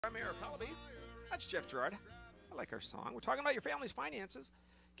I'm Arif Halaby. That's Jeff Gerard. I like our song. We're talking about your family's finances,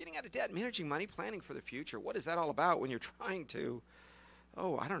 getting out of debt, managing money, planning for the future. What is that all about when you're trying to,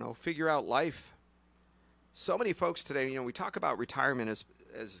 figure out life? So many folks today, we talk about retirement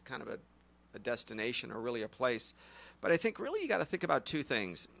as kind of a destination or really a place. But I think really you got to think about two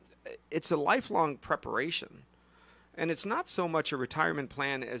things. It's a lifelong preparation. And it's not so much a retirement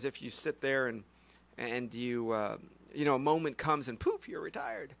plan as if you sit there and you, a moment comes and poof, you're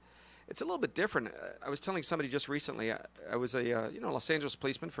retired. It's a little bit different. I was telling somebody just recently, I was a Los Angeles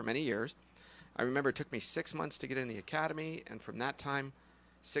policeman for many years. I remember it took me 6 months to get in the academy, and from that time,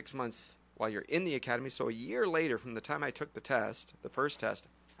 6 months while you're in the academy, so a year later from the time I took the test, the first test,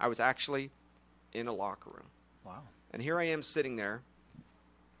 I was actually in a locker room. Wow. And here I am sitting there,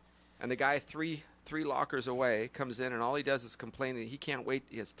 and the guy three lockers away comes in, and all he does is complain that he can't wait.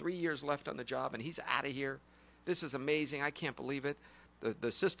 He has 3 years left on the job, and he's out of here. This is amazing. I can't believe it.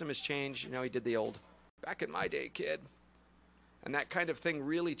 The system has changed. He did the old, back in my day, kid. And that kind of thing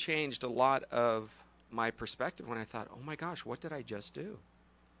really changed a lot of my perspective when I thought, oh my gosh, what did I just do?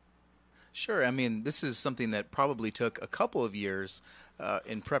 Sure. I mean, this is something that probably took a couple of years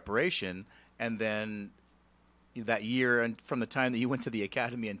in preparation, and then that year and from the time that you went to the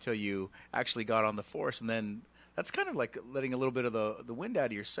academy until you actually got on the force, and then that's kind of like letting a little bit of the wind out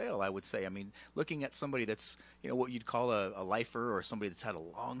of your sail, I would say. I mean, looking at somebody that's, what you'd call a lifer or somebody that's had a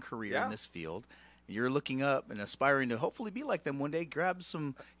long career in this field, you're looking up and aspiring to hopefully be like them one day, grab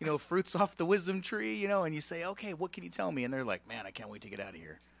some, fruits off the wisdom tree, and you say, okay, what can you tell me? And they're like, man, I can't wait to get out of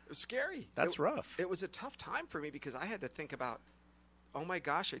here. It was scary. That's rough. It was a tough time for me because I had to think about, oh my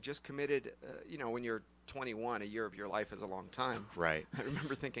gosh, I just committed, when you're 21, a year of your life is a long time. Right. I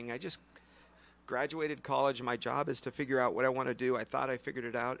remember thinking, I just graduated college. My job is to figure out what I want to do. I thought I figured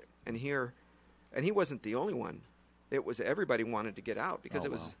it out. And he wasn't the only one. It was everybody wanted to get out because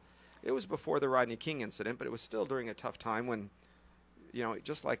it was before the Rodney King incident, but it was still during a tough time when,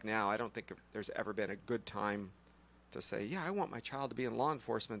 just like now, I don't think there's ever been a good time to say, yeah, I want my child to be in law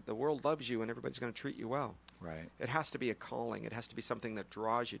enforcement. The world loves you and everybody's going to treat you well. Right. It has to be a calling. It has to be something that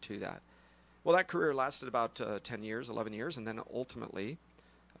draws you to that. Well, that career lasted about 10 years, 11 years, and then ultimately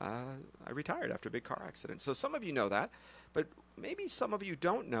I retired after a big car accident. So some of you know that, but maybe some of you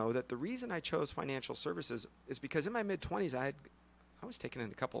don't know that the reason I chose financial services is because in my mid-20s I was taken in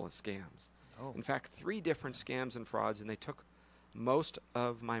a couple of scams. Oh. In fact, 3 different scams and frauds, and they took most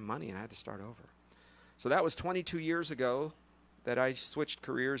of my money, and I had to start over. So that was 22 years ago that I switched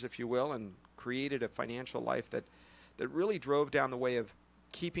careers, if you will, and created a financial life that really drove down the way of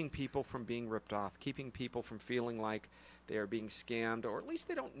keeping people from being ripped off, keeping people from feeling like they are being scammed, or at least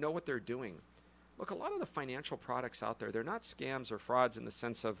they don't know what they're doing. Look, a lot of the financial products out there, they're not scams or frauds in the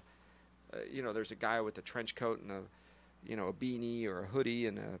sense of, there's a guy with a trench coat and a beanie or a hoodie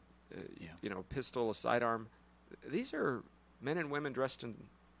and a pistol, a sidearm. These are men and women dressed in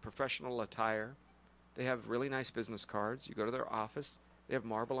professional attire. They have really nice business cards. You go to their office, they have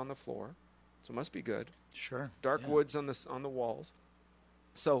marble on the floor, so it must be good. Sure. Dark woods on the walls.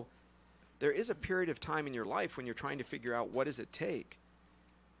 So there is a period of time in your life when you're trying to figure out what does it take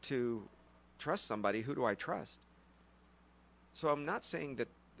to trust somebody. Who do I trust? So I'm not saying that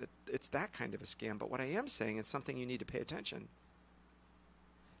it's that kind of a scam, but what I am saying is something you need to pay attention.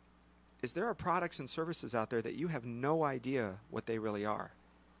 Is there are products and services out there that you have no idea what they really are?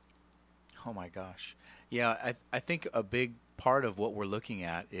 Oh my gosh. Yeah, I think a big part of what we're looking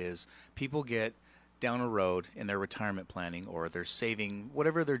at is people get down a road in their retirement planning, or they're saving,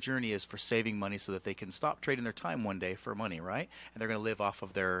 whatever their journey is for saving money so that they can stop trading their time one day for money, right? And they're going to live off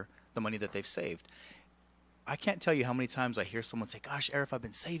of the money that they've saved. I can't tell you how many times I hear someone say, gosh, Arif, I've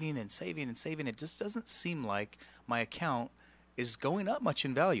been saving and saving and saving. It just doesn't seem like my account is going up much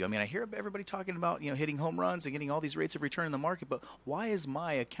in value. I mean, I hear everybody talking about, hitting home runs and getting all these rates of return in the market, but why is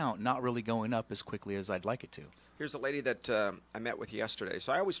my account not really going up as quickly as I'd like it to? Here's a lady that I met with yesterday.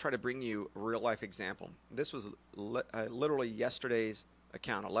 So I always try to bring you a real-life example. This was literally yesterday's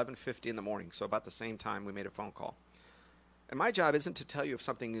account, 11:50 in the morning, so about the same time we made a phone call. And my job isn't to tell you if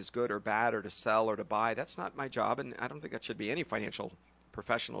something is good or bad or to sell or to buy. That's not my job, and I don't think that should be any financial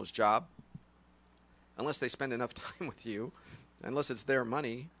professional's job unless they spend enough time with you, unless it's their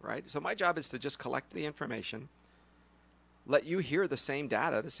money, right? So my job is to just collect the information, let you hear the same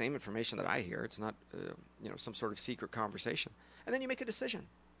data, the same information that I hear. It's not, some sort of secret conversation. And then you make a decision.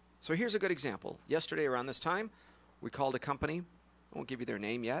 So here's a good example. Yesterday around this time, we called a company. I won't give you their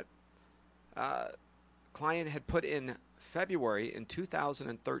name yet. Client had put in February in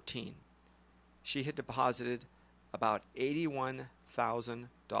 2013. She had deposited about $81,000.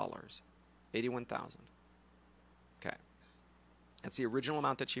 $81,000. Okay. That's the original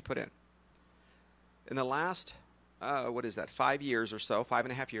amount that she put in. In the last, 5 years or so,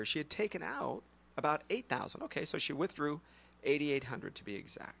 5.5 years, she had taken out about $8,000. Okay, so she withdrew $8,800 to be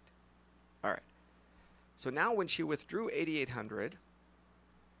exact. All right. So now when she withdrew $8,800, we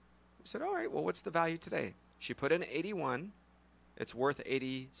said, all right, well, what's the value today? She put in 81. It's worth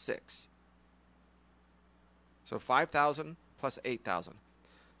 86. So 5,000 plus 8,000.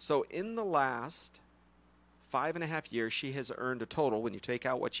 So in the last 5.5 years, she has earned a total, when you take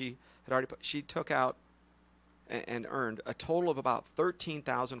out what she had already put, she took out and earned a total of about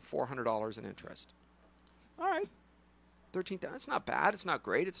 $13,400 in interest. All right. 13,000. It's not bad. It's not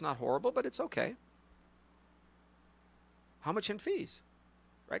great. It's not horrible, but it's okay. How much in fees?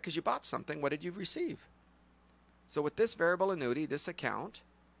 Right? Because you bought something. What did you receive? So with this variable annuity, this account,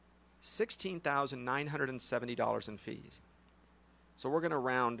 $16,970 in fees. So we're going to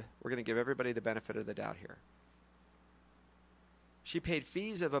round. We're going to give everybody the benefit of the doubt here. She paid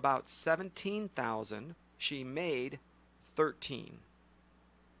fees of about $17,000. She made $13,000.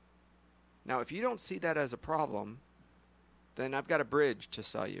 Now, if you don't see that as a problem, then I've got a bridge to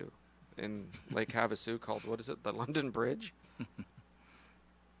sell you in Lake Havasu called, what is it, the London Bridge?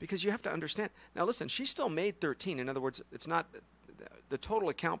 Because you have to understand. Now, listen, she still made $13,000. In other words, it's not the total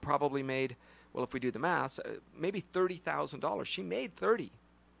account probably made, well, if we do the math, maybe $30,000. She made $30,000.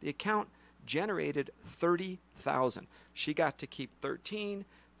 The account generated $30,000. She got to keep $13,000.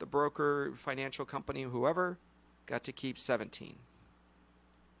 The broker, financial company, whoever, got to keep $17,000.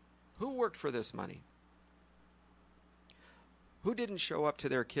 Who worked for this money? Who didn't show up to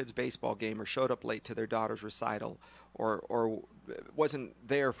their kid's baseball game or showed up late to their daughter's recital or wasn't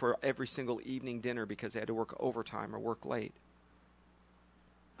there for every single evening dinner because they had to work overtime or work late?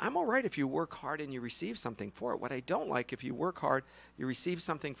 I'm all right if you work hard and you receive something for it. What I don't like, if you work hard, you receive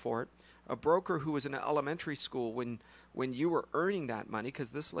something for it. A broker who was in elementary school when you were earning that money, because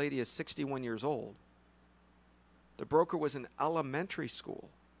this lady is 61 years old. The broker was in elementary school.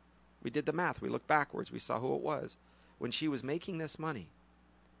 We did the math. We looked backwards. We saw who it was when she was making this money.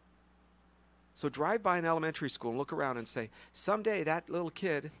 So drive by an elementary school and look around and say, someday that little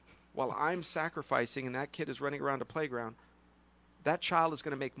kid, while I'm sacrificing and that kid is running around a playground, that child is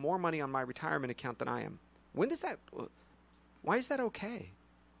going to make more money on my retirement account than I am. Why is that okay?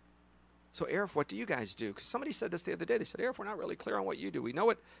 So, Arif, what do you guys do? Because somebody said this the other day. They said, Arif, we're not really clear on what you do. We know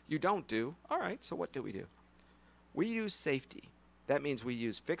what you don't do. All right, so what do? We use safety. That means we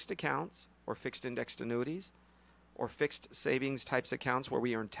use fixed accounts or fixed indexed annuities or fixed savings types accounts where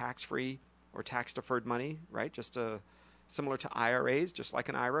we earn tax-free or tax-deferred money, right? Just similar to IRAs, just like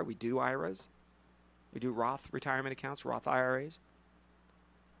an IRA. We do IRAs. We do Roth retirement accounts, Roth IRAs.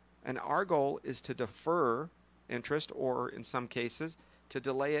 And our goal is to defer interest or, in some cases, to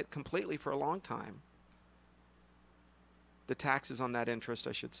delay it completely for a long time. The taxes on that interest,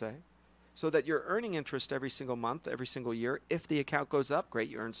 I should say. So that you're earning interest every single month, every single year. If the account goes up, great,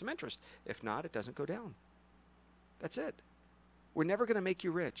 you earn some interest. If not, it doesn't go down. That's it. We're never going to make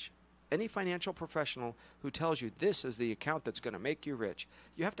you rich. Any financial professional who tells you this is the account that's going to make you rich,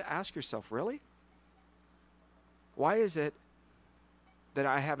 you have to ask yourself, really? Why is it that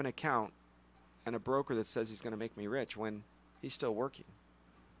I have an account and a broker that says he's going to make me rich when he's still working?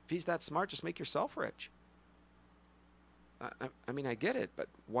 If he's that smart, just make yourself rich. I mean, I get it, but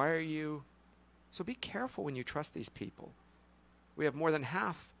why are you... So be careful when you trust these people. We have more than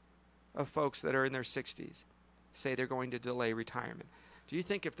half of folks that are in their 60s say they're going to delay retirement. Do you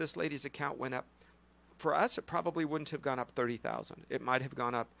think if this lady's account went up, for us, it probably wouldn't have gone up 30,000. It might have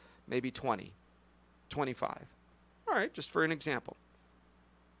gone up maybe 20, 25. All right, just for an example.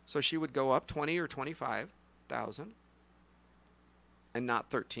 So she would go up 20 or 25,000 and not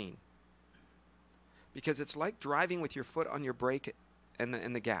 13. Because it's like driving with your foot on your brake and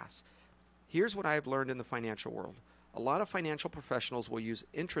the gas. Here's what I've learned in the financial world. A lot of financial professionals will use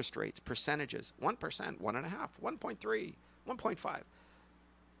interest rates, percentages, 1%, 1.5%, 1.3, 1.5,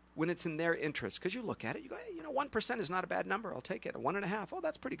 when it's in their interest. Because you look at it, you go, hey, 1% is not a bad number. I'll take it. 1.5%, oh,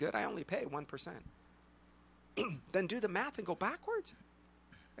 that's pretty good. I only pay 1%. Then do the math and go backwards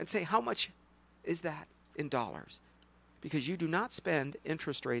and say, how much is that in dollars? Because you do not spend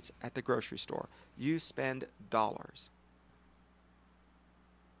interest rates at the grocery store. You spend dollars.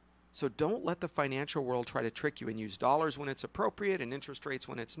 So don't let the financial world try to trick you and use dollars when it's appropriate and interest rates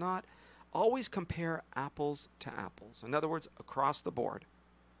when it's not. Always compare apples to apples. In other words, across the board.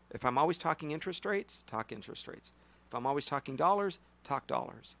 If I'm always talking interest rates, talk interest rates. If I'm always talking dollars, talk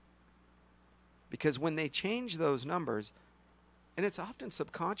dollars. Because when they change those numbers, and it's often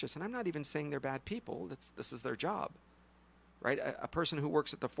subconscious, and I'm not even saying they're bad people, this is their job. Right? A person who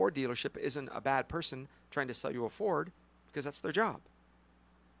works at the Ford dealership isn't a bad person trying to sell you a Ford. because that's their job.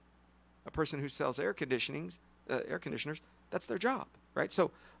 A person who sells air conditioners, that's their job, right?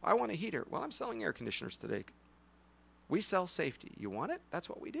 So I want a heater. Well, I'm selling air conditioners today. We sell safety. You want it? That's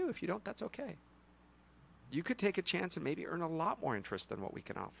what we do. If you don't, that's okay. You could take a chance and maybe earn a lot more interest than what we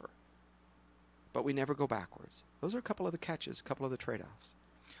can offer. But we never go backwards. Those are a couple of the catches, a couple of the trade-offs.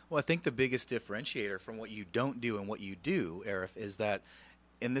 Well, I think the biggest differentiator from what you don't do and what you do, Arif, is that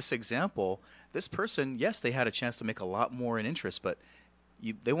in this example, this person, yes, they had a chance to make a lot more in interest, but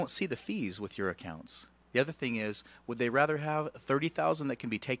they won't see the fees with your accounts. The other thing is, would they rather have $30,000 that can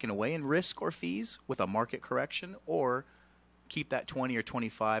be taken away in risk or fees with a market correction, or keep that 20 or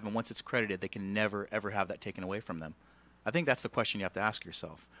 25, and once it's credited, they can never ever have that taken away from them? I think that's the question you have to ask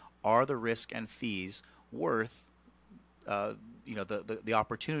yourself. Are the risk and fees worth the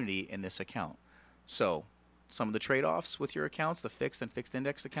opportunity in this account? So some of the trade-offs with your accounts, the fixed and fixed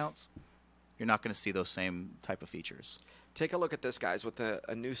index accounts, you're not going to see those same type of features. Take a look at this, guys, with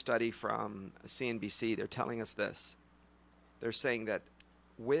a new study from CNBC. They're telling us this. They're saying that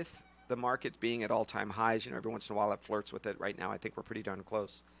with the market being at all-time highs, every once in a while it flirts with it. Right now, I think we're pretty darn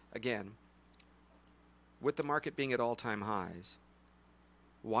close. Again, with the market being at all-time highs,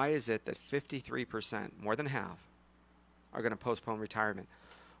 why is it that 53%, more than half, are going to postpone retirement?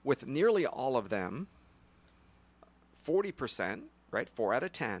 With nearly all of them, 40%, right, 4 out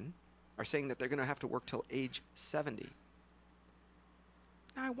of 10, are saying that they're going to have to work till age 70.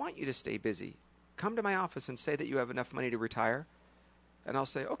 Now, I want you to stay busy. Come to my office and say that you have enough money to retire, and I'll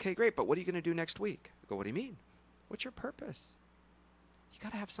say, okay, great, but what are you going to do next week? I go, what do you mean? What's your purpose? You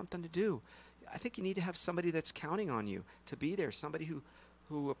got to have something to do. I think you need to have somebody that's counting on you to be there, somebody who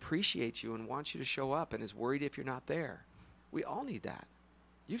appreciates you and wants you to show up and is worried if you're not there. We all need that.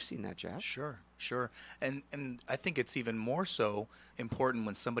 You've seen that, Jeff. Sure. And I think it's even more so important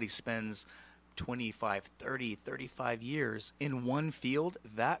when somebody spends 25, 30, 35 years in one field.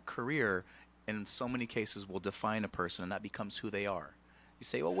 That career, in so many cases, will define a person, and that becomes who they are. You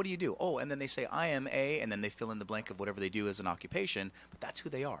say, well, what do you do? Oh, and then they say, I am a, and then they fill in the blank of whatever they do as an occupation, but that's who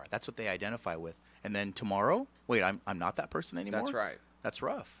they are. That's what they identify with. And then tomorrow, wait, I'm not that person anymore? That's right. That's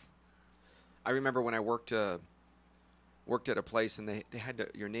rough. I remember when I worked at a place, and they had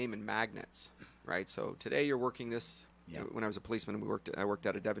your name in magnets, right? So today you're working this. Yeah. When I was a policeman, I worked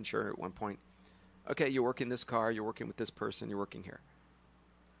out of Devonshire at one point. Okay, you work in this car, you're working with this person, you're working here.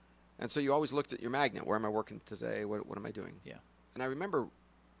 And so you always looked at your magnet. Where am I working today? What am I doing? Yeah. And I remember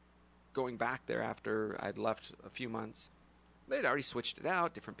going back there after I'd left a few months. They'd already switched it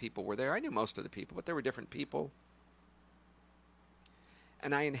out. Different people were there. I knew most of the people, but there were different people.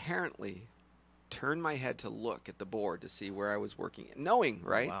 And I inherently turned my head to look at the board to see where I was working, knowing,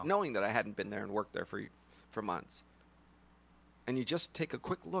 right? Wow. Knowing that I hadn't been there and worked there for months. And you just take a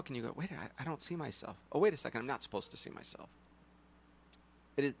quick look and you go, wait, I don't see myself. Oh, wait a second, I'm not supposed to see myself.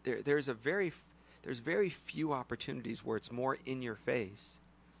 It is there's very few opportunities where it's more in your face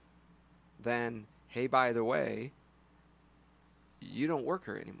than, hey, by the way, you don't work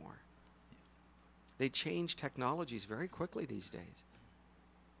here anymore. They change technologies very quickly these days.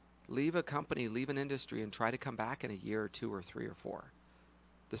 Leave a company, leave an industry, and try to come back in a year or 2 or 3 or 4.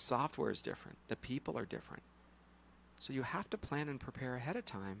 The software is different. The people are different. So you have to plan and prepare ahead of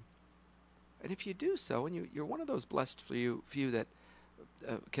time. And if you do so, and you're one of those blessed few that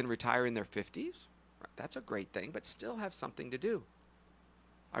can retire in their 50s, that's a great thing, but still have something to do.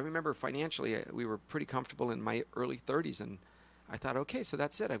 I remember financially, we were pretty comfortable in my early 30s, and I thought, okay, so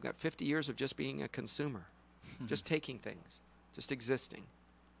that's it. I've got 50 years of just being a consumer, just taking things, just existing.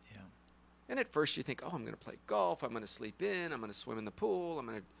 Yeah. And at first you think, oh, I'm going to play golf, I'm going to sleep in, I'm going to swim in the pool, I'm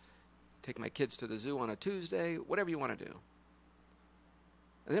going to take my kids to the zoo on a Tuesday, whatever you want to do.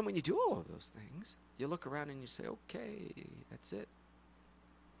 And then when you do all of those things, you look around and you say, okay, that's it.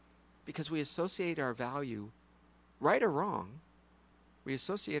 Because we associate our value, right or wrong, we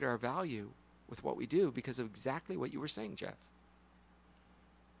associate our value with what we do because of exactly what you were saying, Jeff.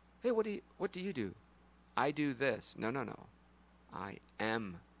 Hey, what do you do? I do this. No. I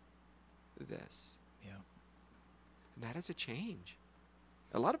am this. Yeah. And that is a change.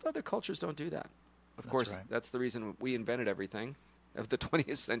 A lot of other cultures don't do that. Of That's course, right. that's the reason we invented everything of the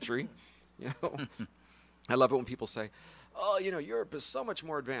 20th century. I love it when people say, oh, Europe is so much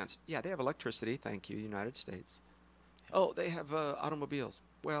more advanced. Yeah, they have electricity. Thank you, United States. Oh, they have automobiles.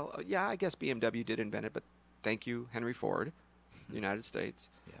 Well, yeah, I guess BMW did invent it, but thank you, Henry Ford, United States.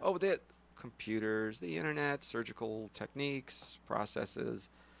 Yeah. Oh, they computers, the internet, surgical techniques, processes,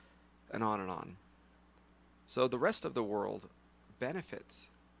 and on and on. So the rest of the world benefits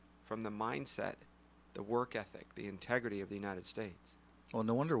from the mindset, the work ethic, the integrity of the United States. Well,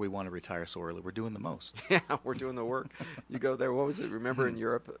 no wonder we want to retire so early. We're doing the most. Yeah, we're doing the work. You go there. What was it? Remember in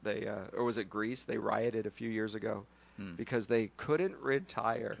Europe, they or was it Greece? They rioted a few years ago because they couldn't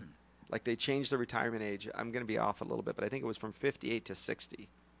retire. Like they changed the retirement age. I'm going to be off a little bit, but I think it was from 58 to 60.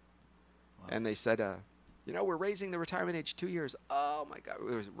 Wow. And they said, we're raising the retirement age 2 years. Oh my God,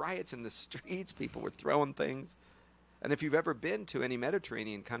 there was riots in the streets. People were throwing things. And if you've ever been to any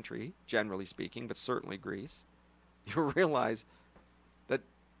Mediterranean country, generally speaking, but certainly Greece, you realize that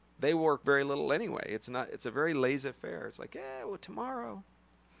they work very little anyway. It's a very laissez-faire. It's like, well, tomorrow,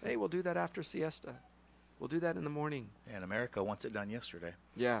 hey, we'll do that after siesta. We'll do that in the morning. And America wants it done yesterday.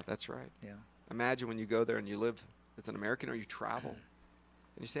 Yeah, that's right. Yeah. Imagine when you go there and you live as an American or you travel,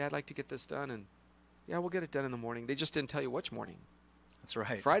 and you say, I'd like to get this done, and yeah, we'll get it done in the morning. They just didn't tell you which morning. That's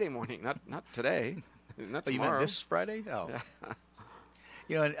right. Friday morning, not today, not tomorrow. You meant this Friday? Oh.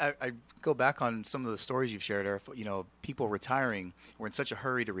 Yeah. And I go back on some of the stories you've shared, Arif. People retiring. We're in such a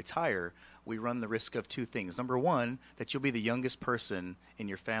hurry to retire. We run the risk of two things. Number one, that you'll be the youngest person in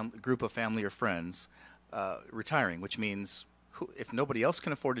your group of family or friends retiring, which means if nobody else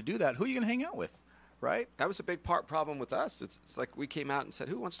can afford to do that, who are you going to hang out with, right? That was a big problem with us. It's like we came out and said,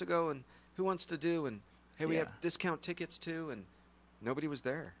 who wants to go and who wants to do? And, hey, we have discount tickets too, and nobody was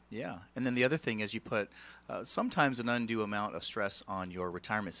there. Yeah. And then the other thing is you put sometimes an undue amount of stress on your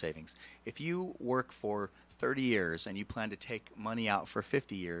retirement savings. If you work for 30 years and you plan to take money out for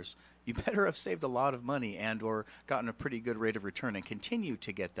 50 years, you better have saved a lot of money and or gotten a pretty good rate of return and continue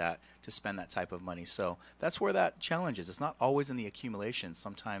to get that to spend that type of money. So that's where that challenge is. It's not always in the accumulation.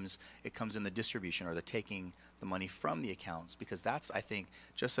 Sometimes it comes in the distribution or the taking the money from the accounts, because that's, I think,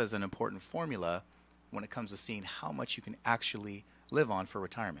 just as an important formula when it comes to seeing how much you can actually live on for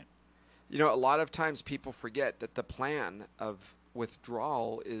retirement. A lot of times people forget that the plan of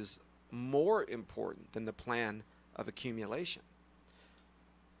withdrawal is more important than the plan of accumulation.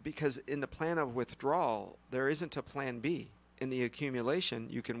 Because in the plan of withdrawal, there isn't a plan B. In the accumulation,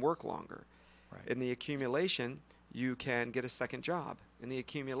 you can work longer. Right. In the accumulation, you can get a second job. In the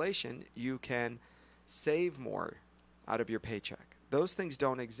accumulation, you can save more out of your paycheck. Those things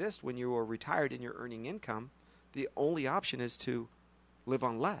don't exist when you are retired and you're earning income. The only option is to live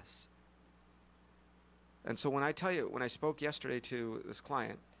on less. And so when I spoke yesterday to this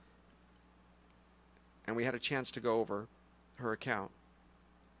client, and we had a chance to go over her account,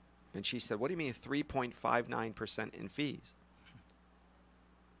 and she said, what do you mean 3.59% in fees?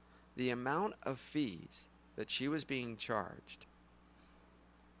 The amount of fees that she was being charged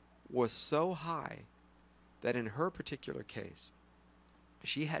was so high that in her particular case,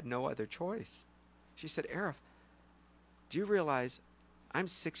 she had no other choice. She said, Arif, do you realize I'm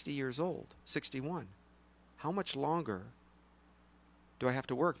 60 years old, 61. How much longer do I have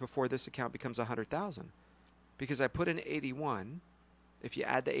to work before this account becomes 100,000? Because I put in 81. If you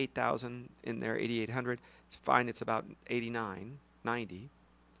add the 8,000 in there, 8,800, it's fine. It's about 89, 90.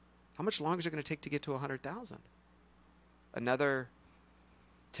 How much longer is it going to take to get to 100,000? Another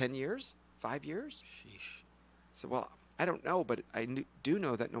 10 years? 5 years? Sheesh. So, well, I don't know, but I do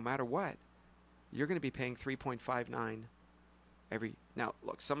know that no matter what, you're going to be paying 3.59 every. Now,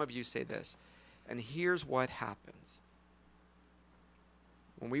 look, some of you say this, and here's what happens.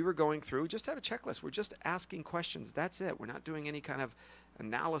 When we were going through, just have a checklist. We're just asking questions. That's it. We're not doing any kind of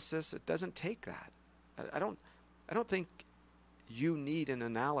analysis. It doesn't take that. I don't think you need an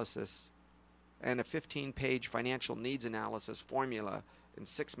analysis and a 15-page financial needs analysis formula in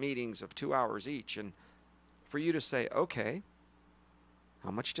 6 meetings of 2 hours each, and for you to say, okay,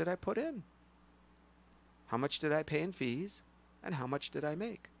 how much did I put in? How much did I pay in fees? And how much did I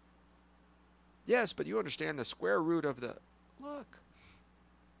make? Yes, but you understand the square root of the... Look.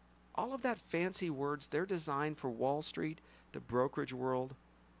 All of that fancy words, they're designed for Wall Street, the brokerage world,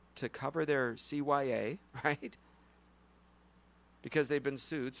 to cover their CYA, right? Because they've been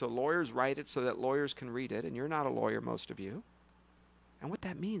sued, so lawyers write it so that lawyers can read it, and you're not a lawyer, most of you. And what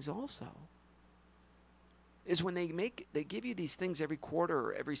that means also is when they give you these things every quarter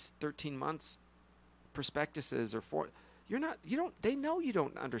or every 13 months, prospectuses or they know you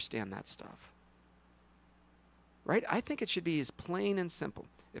don't understand that stuff. Right? I think it should be as plain and simple.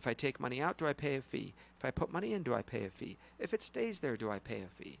 If I take money out, do I pay a fee? If I put money in, do I pay a fee? If it stays there, do I pay a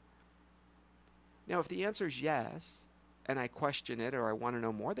fee? Now, if the answer is yes, and I question it or I want to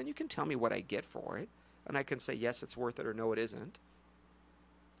know more, then you can tell me what I get for it. And I can say, yes, it's worth it, or no, it isn't.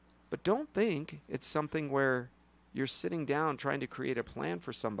 But don't think it's something where you're sitting down trying to create a plan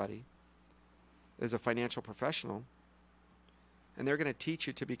for somebody as a financial professional, and they're going to teach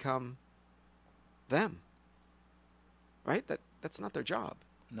you to become them. Right? That's not their job.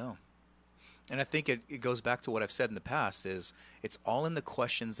 No. And I think it goes back to what I've said in the past is it's all in the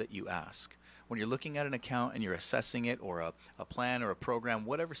questions that you ask. When you're looking at an account and you're assessing it, or a plan or a program,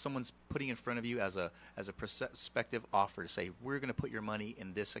 whatever someone's putting in front of you as a prospective offer to say, we're going to put your money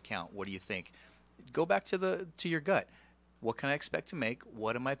in this account. What do you think? Go back to your gut. What can I expect to make?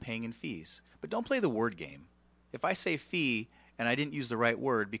 What am I paying in fees? But don't play the word game. If I say fee and I didn't use the right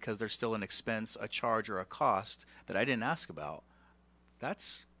word because there's still an expense, a charge, or a cost that I didn't ask about,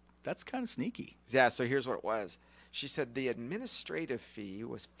 that's kind of sneaky. Yeah, so here's what it was. She said the administrative fee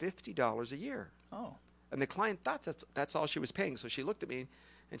was $50 a year. Oh. And the client thought that's all she was paying. So she looked at me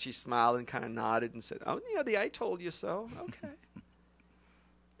and she smiled and kind of nodded and said, oh, the I told you so.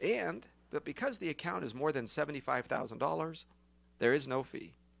 Okay. But because the account is more than $75,000, there is no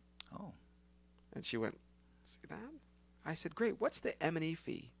fee. Oh. And she went, see that? I said, great. What's the M&E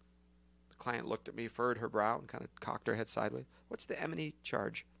fee? The client looked at me, furrowed her brow, and kind of cocked her head sideways. What's the M&E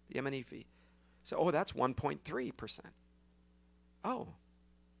charge, the M&E fee? So, that's 1.3%. Oh.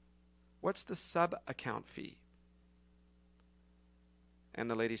 What's the sub-account fee? And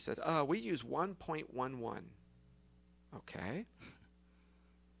the lady said, we use 1.11. Okay.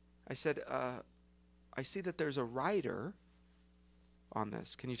 I said, I see that there's a rider on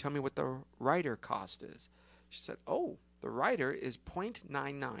this. Can you tell me what the rider cost is? She said, the rider is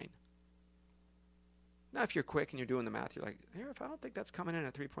 0.99. Now, if you're quick and you're doing the math, you're like, Arif, I don't think that's coming in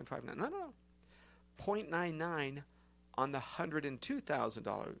at 3.59. No. 0.99 on the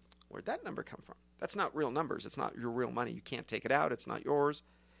 $102,000. Where'd that number come from? That's not real numbers. It's not your real money. You can't take it out. It's not yours.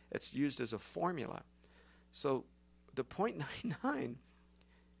 It's used as a formula. So the 0.99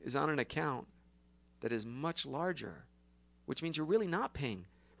 is on an account that is much larger, which means you're really not paying,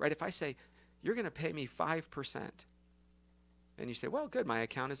 right? If I say, you're going to pay me 5%, and you say, well, good, my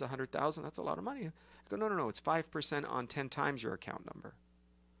account is $100,000. That's a lot of money. I go, no. It's 5% on 10 times your account number.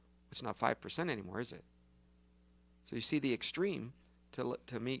 It's not 5% anymore, is it? So you see the extreme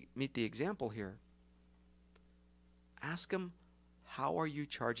to meet the example here. Ask them, how are you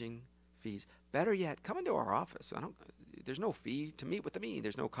charging fees? Better yet, come into our office. There's no fee to meet with me.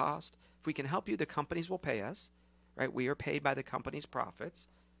 There's no cost. If we can help you, the companies will pay us, right? We are paid by the company's profits,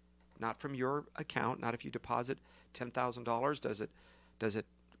 not from your account. Not if you deposit $10,000. Does it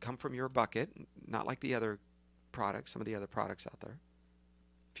come from your bucket? Not like the other products, some of the other products out there.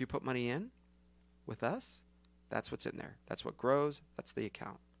 If you put money in with us, that's what's in there. That's what grows. That's the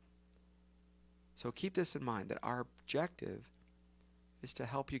account. So keep this in mind, that our objective is to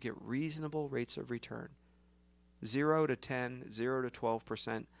help you get reasonable rates of return. 0 to 10, 0 to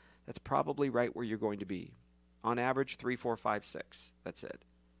 12%. That's probably right where you're going to be. On average, 3, 4, 5, 6. That's it.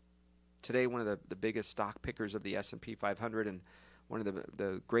 Today, one of the biggest stock pickers of the S&P 500 and one of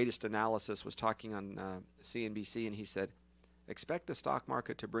the greatest analysis was talking on CNBC, and he said, expect the stock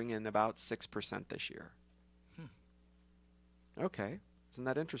market to bring in about 6% this year. Okay. Isn't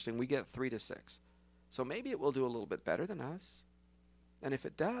that interesting? We get 3 to 6. So maybe it will do a little bit better than us. And if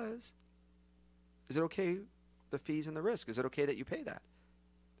it does, is it okay, the fees and the risk? Is it okay that you pay that?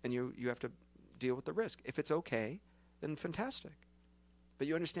 And you have to deal with the risk. If it's okay, then fantastic. But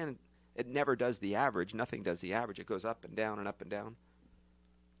you understand, it never does the average. Nothing does the average. It goes up and down and up and down.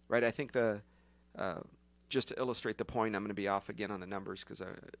 Right? I think just to illustrate the point, I'm going to be off again on the numbers because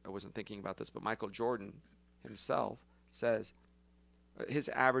I wasn't thinking about this, but Michael Jordan himself says his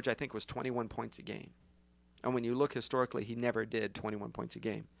average, I think, was 21 points a game. And when you look historically, he never did 21 points a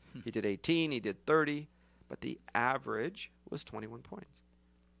game. He did 18, he did 30, but the average was 21 points.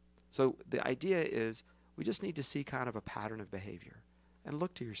 So the idea is we just need to see kind of a pattern of behavior and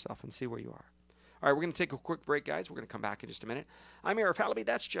look to yourself and see where you are. All right, we're going to take a quick break, guys. We're going to come back in just a minute. I'm Arif Halaby.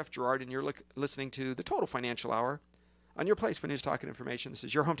 That's Jeff Gerard, and you're listening to the Total Financial Hour on your place for news, talk, and information. This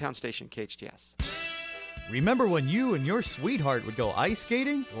is your hometown station, KHTS. Remember when you and your sweetheart would go ice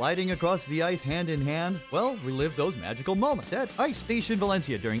skating, gliding across the ice hand in hand? Well, relive those magical moments at Ice Station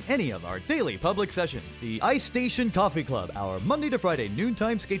Valencia during any of our daily public sessions. The Ice Station Coffee Club, our Monday to Friday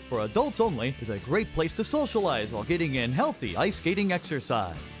noontime skate for adults only, is a great place to socialize while getting in healthy ice skating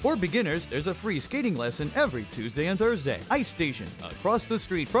exercise. For beginners, there's a free skating lesson every Tuesday and Thursday. Ice Station, across the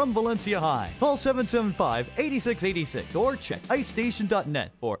street from Valencia High. Call 775-8686 or check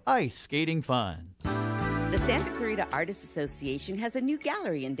icestation.net for ice skating fun. The Santa Clarita Artists Association has a new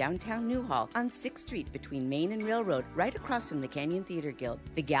gallery in downtown Newhall on 6th Street between Main and Railroad, right across from the Canyon Theater Guild.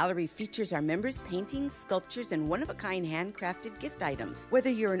 The gallery features our members' paintings, sculptures, and one-of-a-kind handcrafted gift items. Whether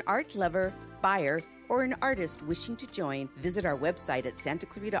you're an art lover, buyer, or an artist wishing to join, visit our website at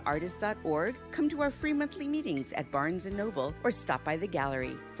santaclaritaartist.org, come to our free monthly meetings at Barnes & Noble, or stop by the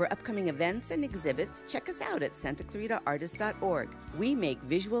gallery. For upcoming events and exhibits, check us out at santaclaritaartist.org. We make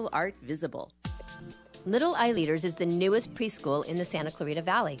visual art visible. Little Eye Leaders is the newest preschool in the Santa Clarita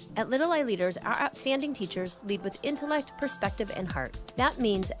Valley. At Little Eye Leaders, our outstanding teachers lead with intellect, perspective, and heart. That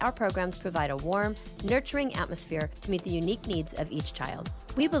means our programs provide a warm, nurturing atmosphere to meet the unique needs of each child.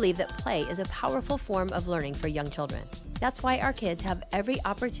 We believe that play is a powerful form of learning for young children. That's why our kids have every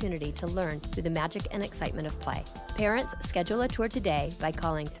opportunity to learn through the magic and excitement of play. Parents, schedule a tour today by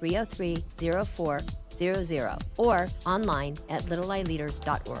calling 303-0400 or online at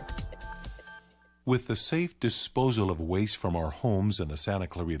littleeyeleaders.org. With the safe disposal of waste from our homes in the Santa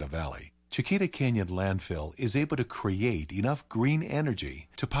Clarita Valley, Chiquita Canyon Landfill is able to create enough green energy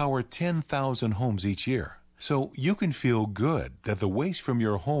to power 10,000 homes each year. So you can feel good that the waste from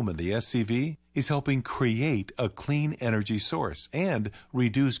your home in the SCV is helping create a clean energy source and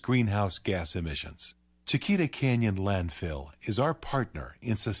reduce greenhouse gas emissions. Chiquita Canyon Landfill is our partner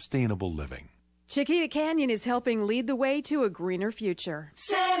in sustainable living. Chiquita Canyon is helping lead the way to a greener future.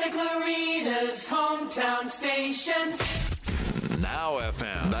 Santa Clarita's hometown station. Now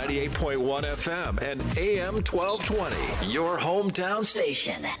FM 98.1 FM and AM 1220. Your hometown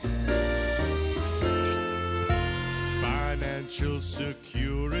station. Financial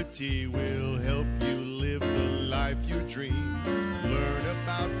security will help you live the life you dream. Learn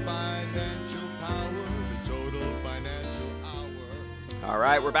about financial power, the Total Financial Hour. All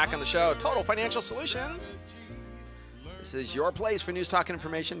right, we're back on the show. Total Financial Solutions. This is your place for news, talk, and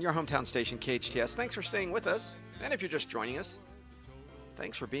information, your hometown station, KHTS. Thanks for staying with us. And if you're just joining us,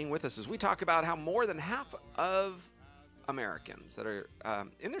 thanks for being with us as we talk about how more than half of Americans that are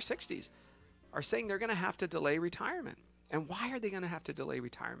in their 60s are saying they're going to have to delay retirement. And why are they going to have to delay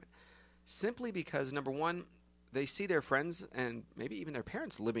retirement? Simply because, number one, they see their friends and maybe even their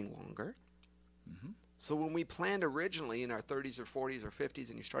parents living longer. Mm-hmm. So when we planned originally in our 30s or 40s or 50s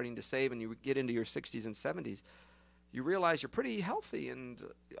and you're starting to save and you get into your 60s and 70s, you realize you're pretty healthy and,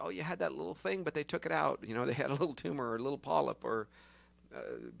 you had that little thing, but they took it out. You know, they had a little tumor or a little polyp or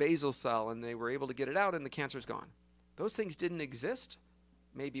basal cell and they were able to get it out and the cancer's gone. Those things didn't exist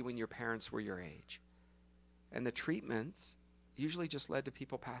maybe when your parents were your age. And the treatments usually just led to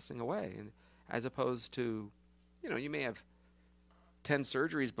people passing away. And as opposed to, you may have 10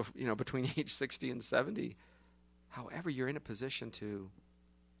 surgeries, between age 60 and 70. However, you're in a position to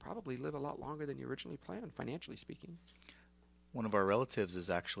probably live a lot longer than you originally planned, financially speaking. One of our relatives is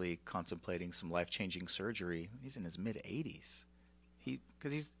actually contemplating some life-changing surgery. He's in his mid-80s.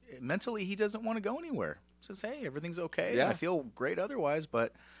 Because he's mentally, he doesn't want to go anywhere. He says, hey, everything's okay. Yeah. I feel great otherwise,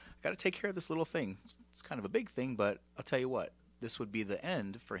 but I got to take care of this little thing. It's kind of a big thing, but I'll tell you what, this would be the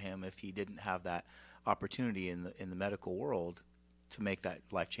end for him if he didn't have that opportunity in the medical world to make that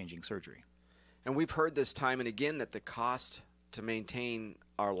life-changing surgery. And we've heard this time and again that the cost to maintain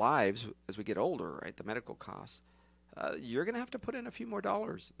our lives as we get older, right, the medical costs, you're going to have to put in a few more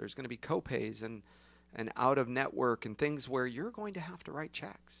dollars. There's going to be co-pays and out-of-network and things where you're going to have to write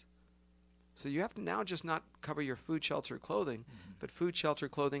checks. So you have to now just not cover your food, shelter, clothing, but food, shelter,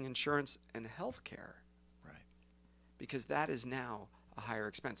 clothing, insurance, and health care. Right. Because that is now a higher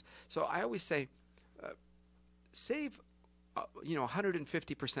expense. So I always say, save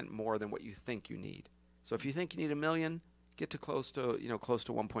 150% more than what you think you need. So if you think you need $1 million, get to close to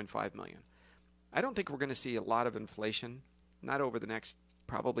 1.5 million. I don't think we're going to see a lot of inflation, not over the next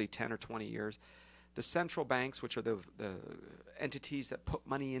probably 10 or 20 years. The central banks, which are the entities that put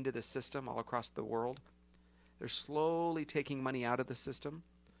money into the system all across the world, they're slowly taking money out of the system.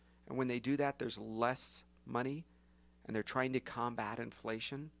 And when they do that, there's less money, and they're trying to combat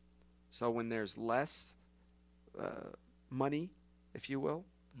inflation. So when there's less money, if you will,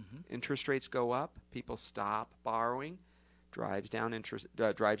 interest rates go up, people stop borrowing, drives down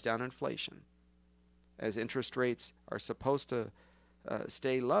inflation. As interest rates are supposed to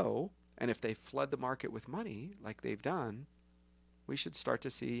stay low, and if they flood the market with money like they've done, we should start to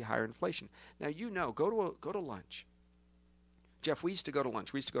see higher inflation. Now, go to lunch. Jeff, we used to go to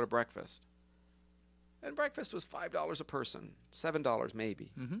lunch. We used to go to breakfast. And breakfast was $5 a person, $7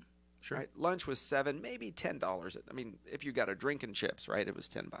 maybe. Mm-hmm. Sure. Right? Lunch was $7, maybe $10. I mean, if you got a drink and chips, right, it was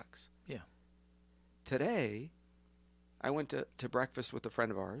 $10. Yeah. Today, I went to breakfast with a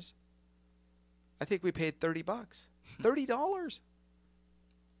friend of ours. I think we paid $30. $30.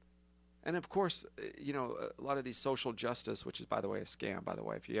 And of course, a lot of these social justice, which is, by the way, a scam, by the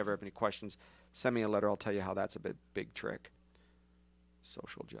way. If you ever have any questions, send me a letter. I'll tell you how that's a big trick.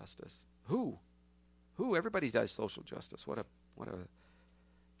 Social justice. Who? Everybody does social justice. What a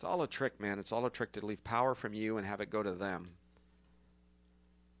It's all a trick, man. It's all a trick to leave power from you and have it go to them.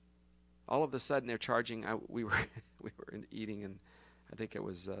 All of a sudden, they're charging. We were eating in, I think it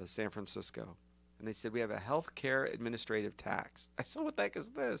was San Francisco, and they said we have a health care administrative tax. I said, what the heck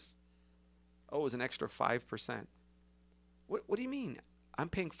is this? Oh, it was an extra 5%. What do you mean? I'm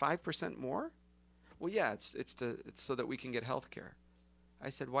paying 5% more? Well, yeah, it's so that we can get health care.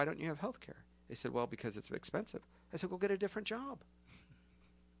 I said, why don't you have health care? They said, well, because it's expensive. I said, go get a different job.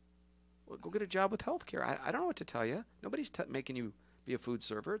 Well, go get a job with health care. I don't know what to tell you. Nobody's making you be a food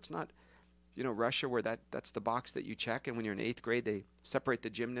server. It's not, Russia where that's the box that you check, and when you're in 8th grade, they separate the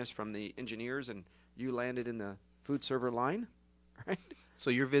gymnasts from the engineers, and you landed in the food server line, right? So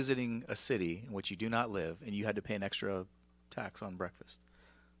you're visiting a city in which you do not live, and you had to pay an extra tax on breakfast.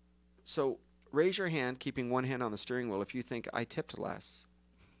 So raise your hand, keeping one hand on the steering wheel, if you think I tipped less.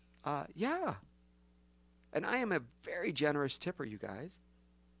 Yeah. And I am a very generous tipper, you guys.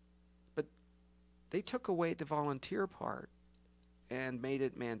 But they took away the volunteer part and made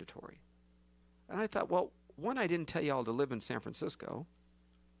it mandatory. And I thought, well, one, I didn't tell you all to live in San Francisco.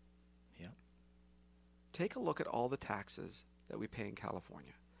 Yeah. Take a look at all the taxes that we pay in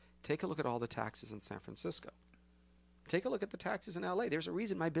California. Take a look at all the taxes in San Francisco. Take a look at the taxes in LA. There's a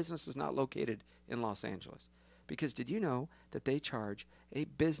reason my business is not located in Los Angeles. Because did you know that they charge a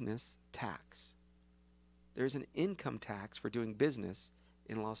business tax? There's an income tax for doing business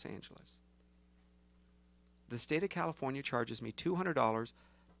in Los Angeles. The state of California charges me $200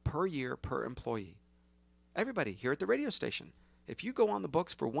 per year per employee. Everybody here at the radio station, if you go on the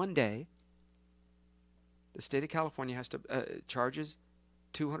books for one day, the state of California has to charges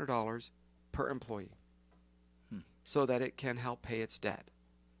 $200 per employee so that it can help pay its debt.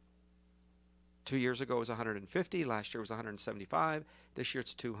 2 years ago it was $150, last year it was $175, this year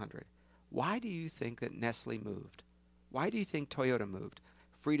it's $200. Why do you think that Nestle moved? Why do you think Toyota moved?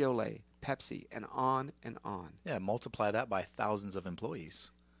 Frito-Lay, Pepsi, and on and on. Yeah, multiply that by thousands of employees.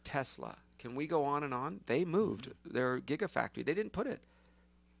 Tesla. Can we go on and on? They moved their gigafactory. They didn't put it.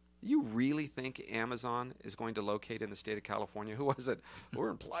 You really think Amazon is going to locate in the state of California? Who was it? We're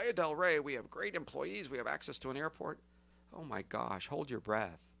in Playa del Rey. We have great employees. We have access to an airport. Oh my gosh, hold your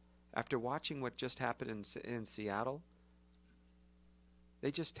breath. After watching what just happened in Seattle,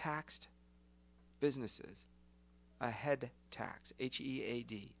 they just taxed businesses a head tax,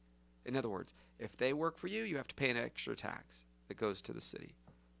 H-E-A-D. In other words, if they work for you, you have to pay an extra tax that goes to the city.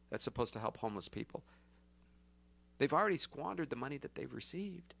 That's supposed to help homeless people. They've already squandered the money that they've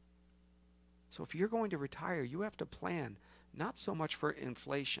received. So if you're going to retire, you have to plan not so much for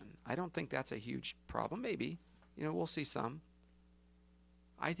inflation. I don't think that's a huge problem. Maybe. We'll see some.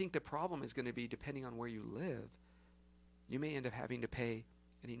 I think the problem is going to be, depending on where you live, you may end up having to pay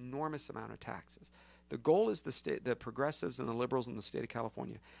an enormous amount of taxes. The goal is the progressives and the liberals in the state of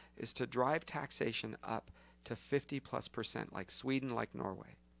California is to drive taxation up to 50+%, like Sweden, like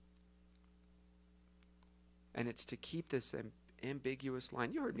Norway. And it's to keep this ambiguous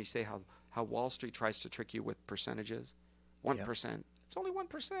line. You heard me say how Wall Street tries to trick you with percentages. 1%. Yep. It's only 1%.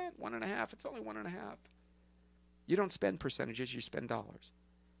 1.5%. It's only 1.5%. You don't spend percentages, you spend dollars.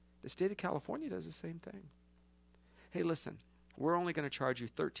 The state of California does the same thing. Hey, listen, we're only going to charge you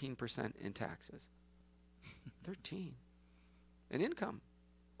 13% in taxes. 13. And income.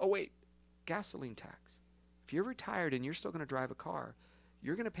 Oh, wait, gasoline tax. If you're retired and you're still going to drive a car,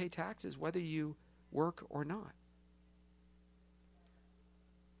 you're going to pay taxes whether you work or not.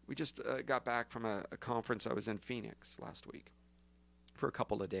 We just got back from a conference. I was in Phoenix last week for a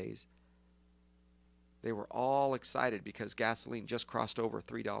couple of days. They were all excited because gasoline just crossed over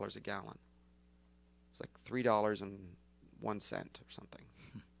 $3 a gallon. It's like $3.01 or something.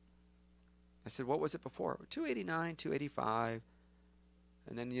 I said, what was it before? $2.89, $2.85.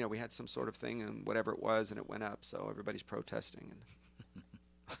 And then, we had some sort of thing and whatever it was, and it went up, so everybody's protesting. And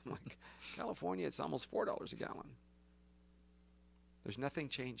I'm like, California, it's almost $4 a gallon. There's nothing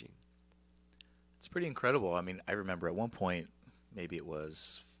changing. It's pretty incredible. I mean, I remember at one point, maybe it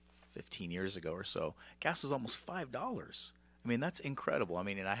was 15 years ago or so, gas was almost $5. I mean, that's incredible. I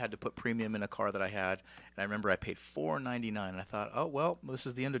mean, and I had to put premium in a car that I had, and I remember I paid $4.99, and I thought, oh, well, this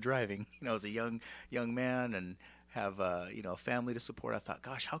is the end of driving. As a young man and have a family to support, I thought,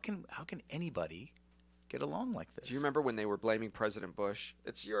 gosh, how can anybody get along like this? Do you remember when they were blaming President Bush?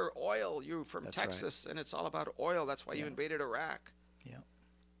 It's your oil, you from That's Texas, right. And it's all about oil. That's why you invaded Iraq. Yeah.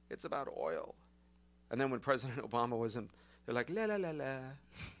 It's about oil. And then when President Obama was in, they're like, la, la, la, la.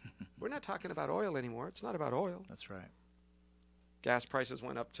 We're not talking about oil anymore. It's not about oil. That's right. Gas prices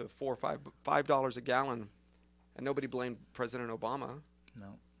went up to $4 or $5 a gallon, and nobody blamed President Obama.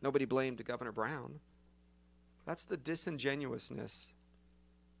 No. Nobody blamed Governor Brown. That's the disingenuousness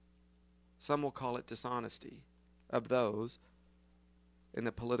Some will call it dishonesty of those in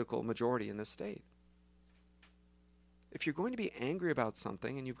the political majority in this state. If you're going to be angry about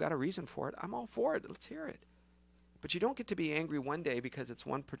something and you've got a reason for it, I'm all for it. Let's hear it. But you don't get to be angry one day because it's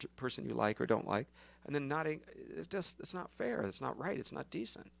one person you like or don't like, and then it's not fair. It's not right. It's not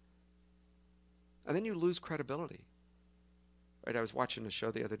decent. And then you lose credibility. Right? I was watching a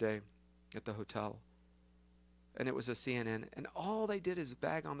show the other day at the hotel, and it was a CNN, and all they did is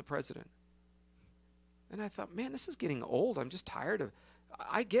bag on the president. And I thought, man, this is getting old. I'm just tired of.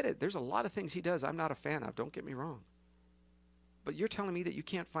 I get it. There's a lot of things he does I'm not a fan of. Don't get me wrong. But you're telling me that you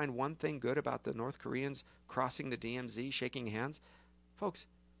can't find one thing good about the North Koreans crossing the DMZ, shaking hands? Folks,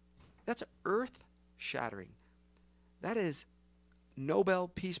 that's earth-shattering. That is Nobel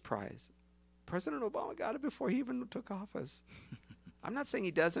Peace Prize. President Obama got it before he even took office. I'm not saying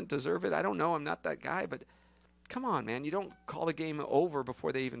he doesn't deserve it. I don't know. I'm not that guy. But come on, man. You don't call the game over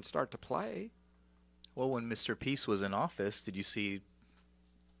before they even start to play. Well, when Mr. Peace was in office, did you see,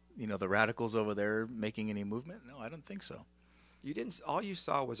 the radicals over there making any movement? No, I don't think so. You didn't. All you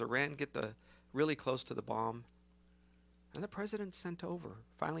saw was Iran get really close to the bomb, and the president sent over.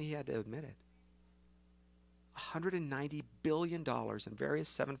 Finally, he had to admit it. $190 billion in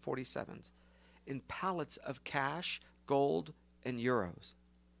various 747s, in pallets of cash, gold, and euros,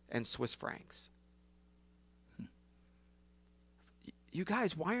 and Swiss francs. You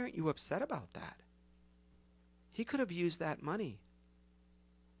guys, why aren't you upset about that? He could have used that money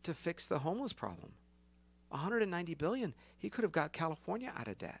to fix the homeless problem. $190 billion. He could have got California out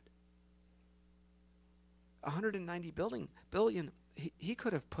of debt. $190 billion. He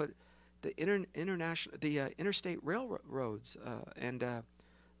could have put the interstate railroads and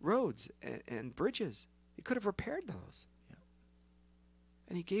roads and bridges. He could have repaired those. Yeah.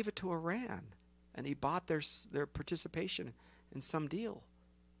 And he gave it to Iran, and he bought their participation in some deal,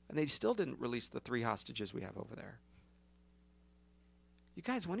 and they still didn't release the 3 hostages we have over there. You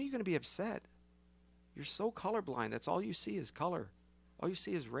guys, when are you going to be upset? You're so colorblind. That's all you see is color. All you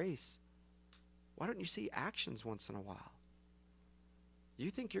see is race. Why don't you see actions once in a while? You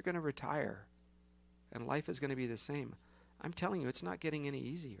think you're going to retire and life is going to be the same. I'm telling you, it's not getting any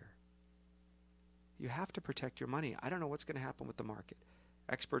easier. You have to protect your money. I don't know what's going to happen with the market.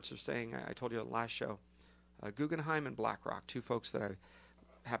 Experts are saying, I told you on the last show, Guggenheim and BlackRock, 2 folks that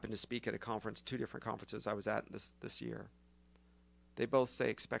I happened to speak at a conference, 2 different conferences I was at this year. They both say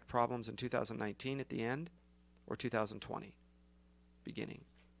expect problems in 2019 at the end or 2020 beginning.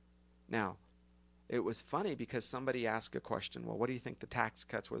 Now, it was funny because somebody asked a question, well, what do you think the tax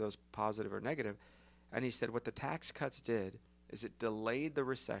cuts, were those positive or negative? And he said what the tax cuts did is it delayed the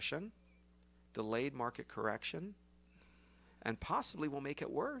recession, delayed market correction, and possibly will make it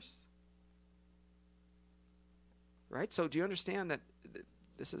worse. Right? So do you understand that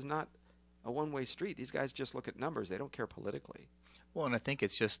this is not a one-way street? These guys just look at numbers. They don't care politically. Well, and I think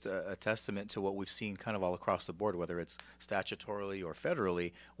it's just a testament to what we've seen kind of all across the board, whether it's statutorily or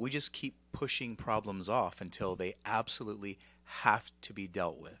federally. We just keep pushing problems off until they absolutely have to be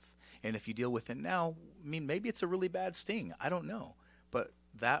dealt with. And if you deal with it now, I mean, maybe it's a really bad sting. I don't know. But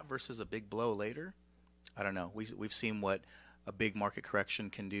that versus a big blow later, I don't know. We've seen what a big market correction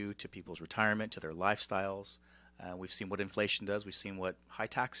can do to people's retirement, to their lifestyles. We've seen what inflation does. We've seen what high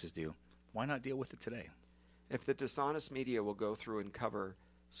taxes do. Why not deal with it today? If the dishonest media will go through and cover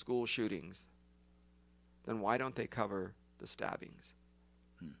school shootings, then why don't they cover the stabbings?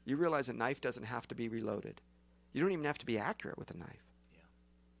 You realize a knife doesn't have to be reloaded. You don't even have to be accurate with a knife. Yeah.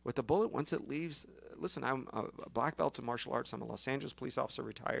 With the bullet, once it leaves, listen, I'm a black belt in martial arts. I'm a Los Angeles police officer,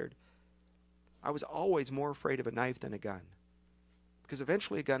 retired. I was always more afraid of a knife than a gun, because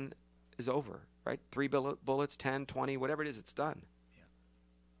eventually a gun is over, right? 3 bullets, 10, 20, whatever it is, it's done.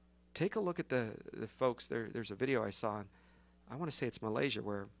 Take a look at the folks. There's a video I saw, I want to say it's Malaysia,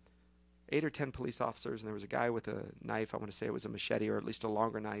 where 8 or 10 police officers, and there was a guy with a knife. I want to say it was a machete or at least a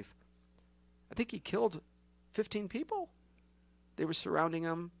longer knife. I think he killed 15 people. They were surrounding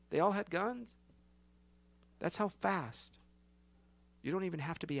him. They all had guns. That's how fast. You don't even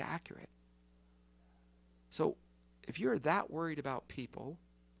have to be accurate. So if you're that worried about people,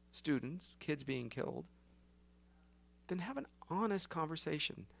 students, kids being killed, then have an honest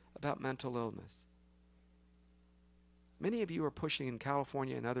conversation about mental illness. Many of you are pushing in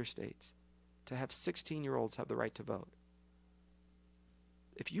California and other states to have 16-year-olds have the right to vote.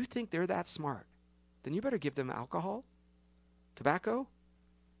 If you think they're that smart, then you better give them alcohol, tobacco,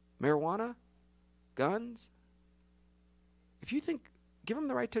 marijuana, guns. If you think, give them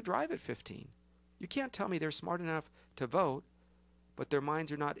the right to drive at 15. You can't tell me they're smart enough to vote, but their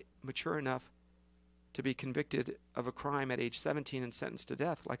minds are not mature enough to be convicted of a crime at age 17 and sentenced to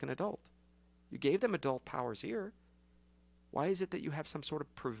death like an adult. You gave them adult powers here. Why is it that you have some sort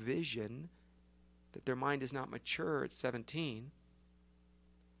of provision that their mind is not mature at 17,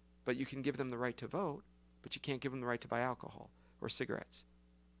 but you can give them the right to vote, but you can't give them the right to buy alcohol or cigarettes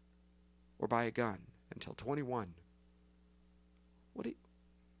or buy a gun until 21?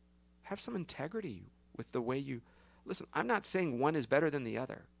 Have some integrity with the way you... Listen, I'm not saying one is better than the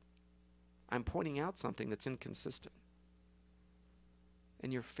other. I'm pointing out something that's inconsistent.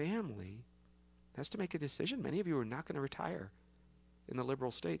 And your family has to make a decision. Many of you are not going to retire in the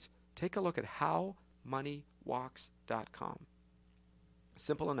liberal states. Take a look at howmoneywalks.com.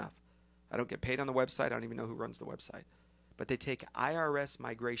 Simple enough. I don't get paid on the website. I don't even know who runs the website. But they take IRS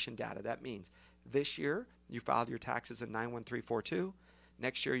migration data. That means this year you filed your taxes in 91342.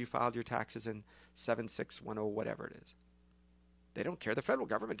 Next year you filed your taxes in 7610, whatever it is. They don't care. The federal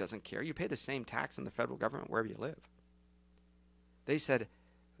government doesn't care. You pay the same tax in the federal government wherever you live. They said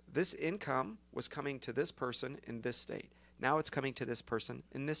this income was coming to this person in this state. Now it's coming to this person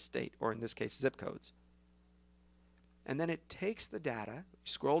in this state, or in this case, zip codes. And then it takes the data,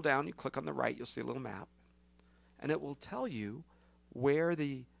 you scroll down, you click on the right, you'll see a little map, and it will tell you where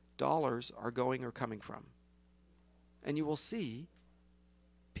the dollars are going or coming from. And you will see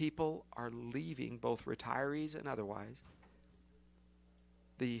people are leaving, both retirees and otherwise,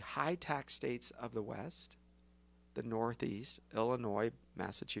 the high tax states of the West, the Northeast, Illinois,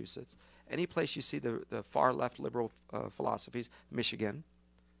 Massachusetts, any place you see the far left liberal philosophies, Michigan,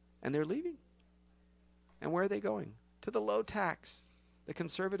 and they're leaving. And where are they going? To the low tax, the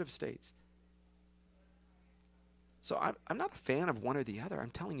conservative states. So I'm not a fan of one or the other.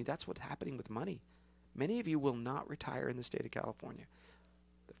 I'm telling you that's what's happening with money. Many of you will not retire in the state of California.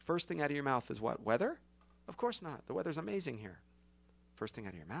 The first thing out of your mouth is what? Weather? Of course not. The weather's amazing here. First thing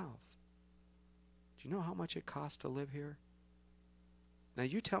out of your mouth. Do you know how much it costs to live here? Now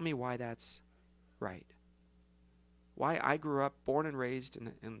you tell me why that's right. Why I grew up, born and raised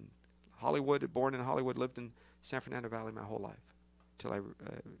in Hollywood, born in Hollywood, lived in San Fernando Valley my whole life until I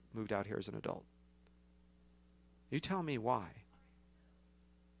moved out here as an adult. You tell me why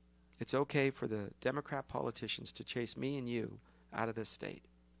it's okay for the Democrat politicians to chase me and you out of this state.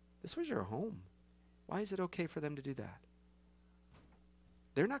 This was your home. Why is it okay for them to do that?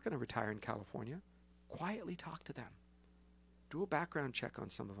 They're not going to retire in California. Quietly talk to them. Do a background check on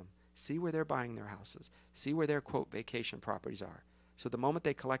some of them. See where they're buying their houses. See where their, quote, vacation properties are. So the moment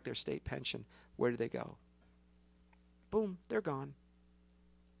they collect their state pension, where do they go? Boom, they're gone.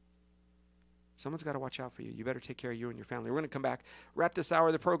 Someone's got to watch out for you. You better take care of you and your family. We're going to come back, wrap this hour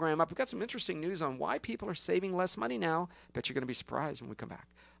of the program up. We've got some interesting news on why people are saving less money now. Bet you're going to be surprised when we come back.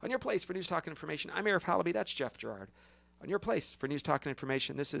 On your place for News Talk and Information, I'm Arif Halaby. That's Jeff Gerard. On your place for News Talk and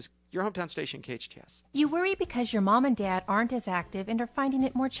Information, this is your hometown station, KHTS. You worry because your mom and dad aren't as active and are finding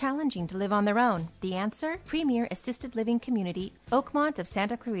it more challenging to live on their own. The answer? Premier Assisted Living Community, Oakmont of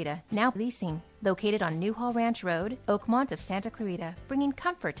Santa Clarita, now leasing. Located on Newhall Ranch Road, Oakmont of Santa Clarita, bringing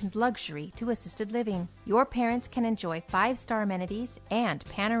comfort and luxury to assisted living. Your parents can enjoy 5-star amenities and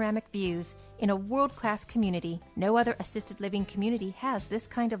panoramic views in a world-class community. No other assisted living community has this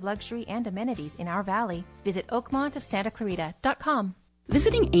kind of luxury and amenities in our valley. Visit oakmontofsantaclarita.com.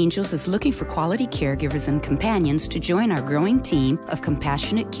 Visiting Angels is looking for quality caregivers and companions to join our growing team of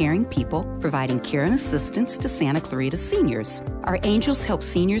compassionate, caring people providing care and assistance to Santa Clarita seniors. Our Angels help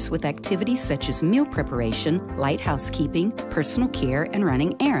seniors with activities such as meal preparation, light housekeeping, personal care, and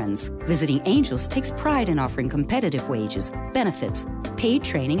running errands. Visiting Angels takes pride in offering competitive wages, benefits, paid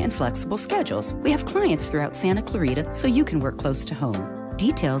training, and flexible schedules. We have clients throughout Santa Clarita so you can work close to home.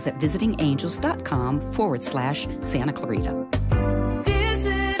 Details at visitingangels.com/Santa Clarita.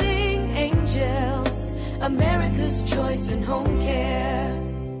 America's choice in home care.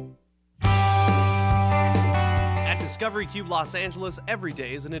 At Discovery Cube Los Angeles, every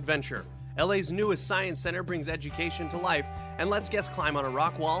day is an adventure. LA's newest science center brings education to life and lets guests climb on a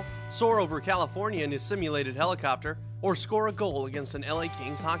rock wall, soar over California in a simulated helicopter, or score a goal against an LA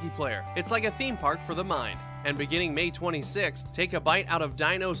Kings hockey player. It's like a theme park for the mind. And beginning May 26th, take a bite out of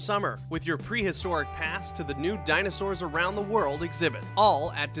Dino Summer with your prehistoric pass to the new Dinosaurs Around the World exhibit.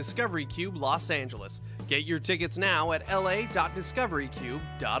 All at Discovery Cube Los Angeles. Get your tickets now at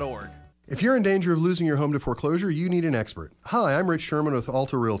la.discoverycube.org. If you're in danger of losing your home to foreclosure, you need an expert. Hi, I'm Rich Sherman with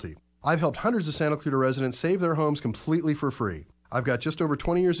Alta Realty. I've helped hundreds of Santa Clarita residents save their homes completely for free. I've got just over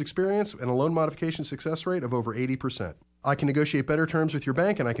 20 years experience and a loan modification success rate of over 80%. I can negotiate better terms with your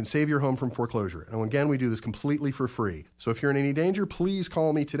bank and I can save your home from foreclosure. And again, we do this completely for free. So if you're in any danger, please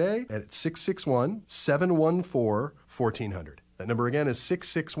call me today at 661-714-1400. That number again is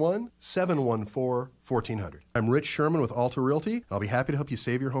 661-714-1400. I'm Rich Sherman with Alta Realty, and I'll be happy to help you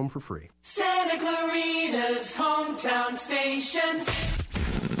save your home for free. Santa Clarita's hometown station.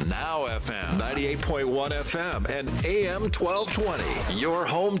 Now FM 98.1 FM and AM 1220. Your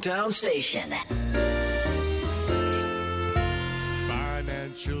hometown station.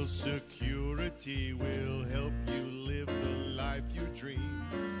 Financial security will help you live the life you dream.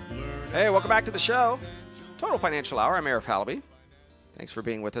 Hey, welcome back to the show. Total Financial Hour. I'm Arif Halaby. Thanks for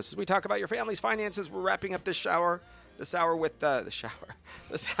being with us as we talk about your family's finances. We're wrapping up this hour with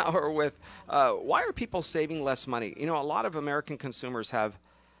why are people saving less money? You know, a lot of American consumers have,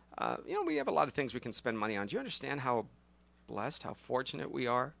 we have a lot of things we can spend money on. Do you understand how blessed, how fortunate we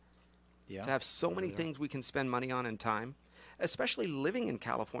are to have so many things we can spend money on and time, especially living in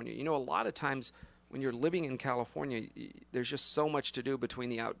California? You know, a lot of times when you're living in California, there's just so much to do between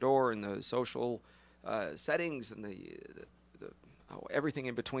the outdoor and the social settings and the everything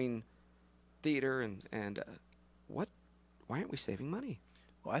in between, theater and why aren't we saving money?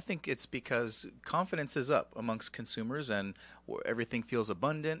 Well, I think it's because confidence is up amongst consumers and everything feels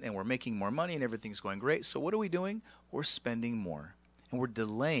abundant and we're making more money and everything's going great. So what are we doing? We're spending more and we're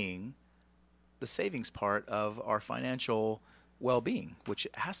delaying the savings part of our financial well-being, which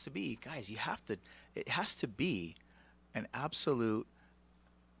has to be, guys, it has to be an absolute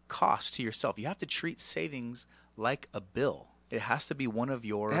cost to yourself. You have to treat savings like a bill. It has to be one of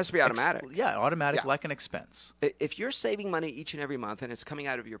your... It has to be automatic. Automatic, like an expense. If you're saving money each and every month and it's coming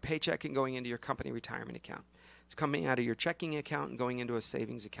out of your paycheck and going into your company retirement account, it's coming out of your checking account and going into a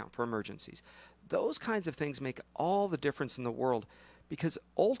savings account for emergencies, those kinds of things make all the difference in the world, because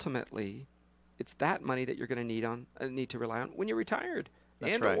ultimately it's that money that you're going to need to rely on when you're retired.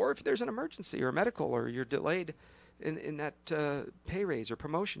 That's right. Or if there's an emergency or a medical or you're delayed in that pay raise or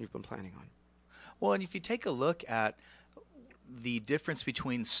promotion you've been planning on. Well, and if you take a look at the difference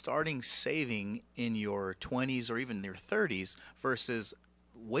between starting saving in your 20s or even your 30s versus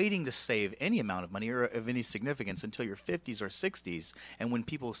waiting to save any amount of money or of any significance until your 50s or 60s. And when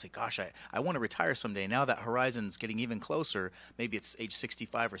people say, gosh, I want to retire someday, now that horizon's getting even closer, maybe it's age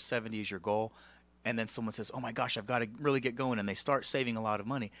 65 or 70 is your goal, and then someone says, oh my gosh, I've got to really get going, and they start saving a lot of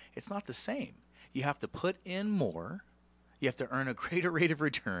money. It's not the same. You have to put in more, you have to earn a greater rate of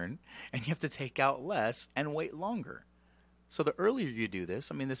return, and you have to take out less and wait longer. So the earlier you do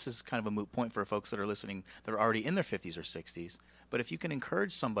this, I mean, this is kind of a moot point for folks that are listening that are already in their 50s or 60s, but if you can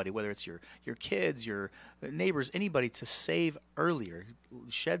encourage somebody, whether it's your kids, your neighbors, anybody, to save earlier,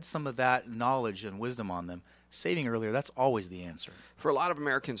 shed some of that knowledge and wisdom on them, saving earlier, that's always the answer. For a lot of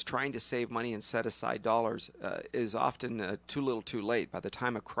Americans, trying to save money and set aside dollars is often too little too late. By the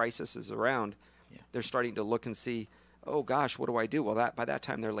time a crisis is around, they're starting to look and see, oh gosh, what do I do? Well, by that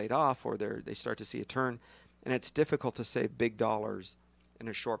time they're laid off or they start to see a turn. And it's difficult to save big dollars in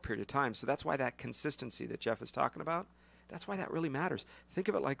a short period of time. So that's why that consistency that Jeff is talking about, that's why that really matters. Think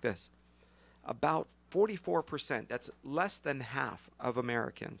of it like this. About 44%, that's less than half of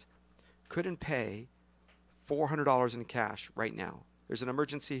Americans, couldn't pay $400 in cash right now. There's an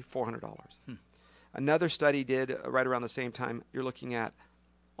emergency, $400. Another study did right around the same time, you're looking at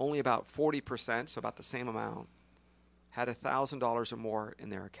only about 40%, so about the same amount, had $1,000 or more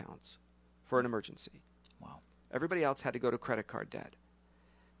in their accounts for an emergency. Wow. Everybody else had to go to credit card debt.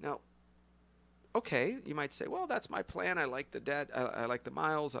 Now, okay, you might say, well, that's my plan. I like the debt. I like the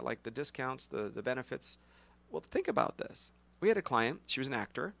miles. I like the discounts, the benefits. Well, think about this. We had a client. She was an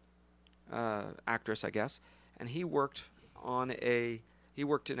actress, I guess, and he worked in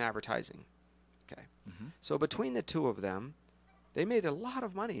advertising. Okay. Mm-hmm. So between the two of them, they made a lot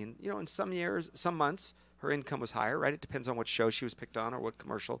of money. And, in some months, her income was higher, right? It depends on what show she was picked on or what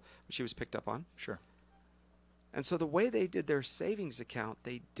commercial she was picked up on. Sure. And so the way they did their savings account,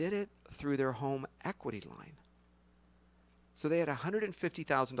 they did it through their home equity line. So they had a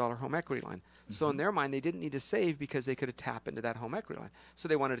 $150,000 home equity line. Mm-hmm. So in their mind, they didn't need to save because they could tap into that home equity line. So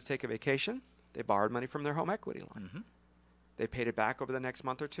they wanted to take a vacation. They borrowed money from their home equity line. Mm-hmm. They paid it back over the next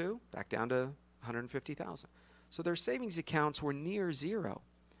month or two, back down to $150,000. So their savings accounts were near zero.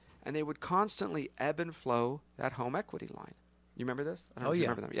 And they would constantly ebb and flow that home equity line. You remember this? I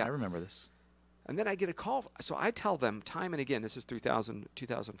remember them. Yeah, I remember this. And then I get a call. So I tell them time and again, this is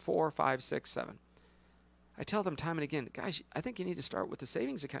 2004, 5, 6, 7. I tell them time and again, guys, I think you need to start with the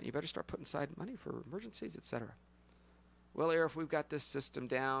savings account. You better start putting aside money for emergencies, etc. Well, Arif, we've got this system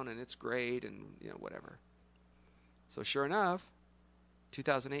down and it's great and whatever. So sure enough,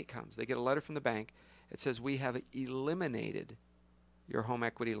 2008 comes. They get a letter from the bank. It says, we have eliminated your home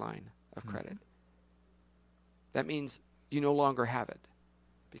equity line of credit. That means you no longer have it.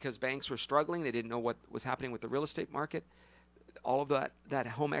 Because banks were struggling, they didn't know what was happening with the real estate market. All of that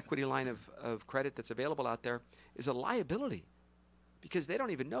home equity line of credit that's available out there is a liability because they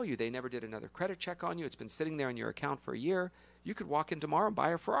don't even know you. They never did another credit check on you. It's been sitting there in your account for a year. You could walk in tomorrow and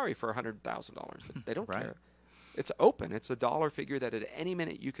buy a Ferrari for $100,000. They don't Right. care. It's open. It's a dollar figure that at any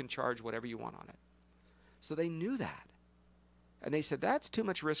minute you can charge whatever you want on it. So they knew that. And they said, that's too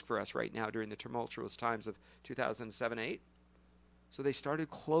much risk for us right now during the tumultuous times of 2007-8. So they started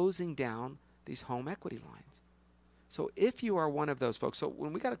closing down these home equity lines. So if you are one of those folks, so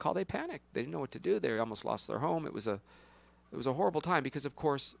when we got a call, they panicked. They didn't know what to do. They almost lost their home. It was a horrible time because, of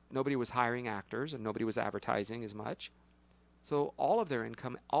course, nobody was hiring actors and nobody was advertising as much. So all of their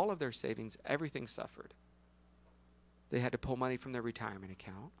income, all of their savings, everything suffered. They had to pull money from their retirement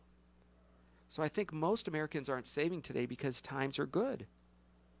account. So I think most Americans aren't saving today because times are good.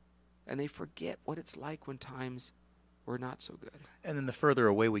 And they forget what it's like when times were not so good. And then the further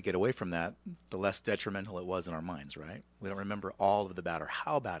away we get away from that, the less detrimental it was in our minds, right? We don't remember all of the bad or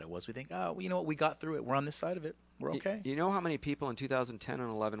how bad it was. We think, oh, well, you know what, we got through it. We're on this side of it. We're okay. You know how many people in 2010 and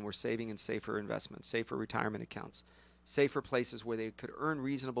 11 were saving in safer investments, safer retirement accounts, safer places where they could earn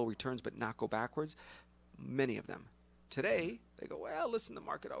reasonable returns but not go backwards? Many of them. Today, they go, well, listen, the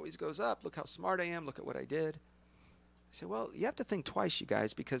market always goes up. Look how smart I am. Look at what I did. I say, well, you have to think twice, you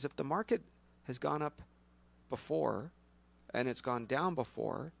guys, because if the market has gone up before and it's gone down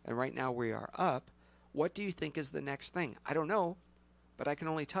before, and right now we are up, what do you think is the next thing? I don't know, but I can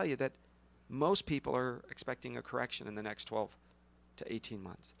only tell you that most people are expecting a correction in the next 12 to 18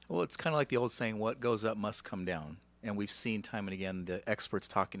 months. Well, it's kind of like the old saying, what goes up must come down. And we've seen time and again the experts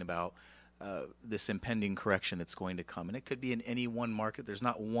talking about this impending correction that's going to come. And it could be in any one market. There's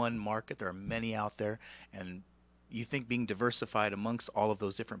not one market. There are many out there. And you think being diversified amongst all of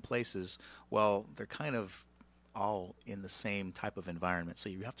those different places, well, they're kind of all in the same type of environment. So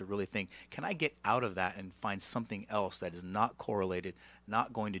you have to really think, can I get out of that and find something else that is not correlated,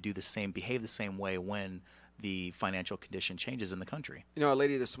 not going to do the same, behave the same way when the financial condition changes in the country? You know, a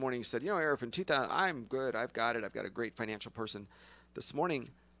lady this morning said, Arif, in 2000, I'm good. I've got it. I've got a great financial person. This morning,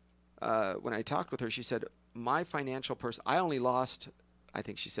 when I talked with her, she said, my financial person, I only lost, I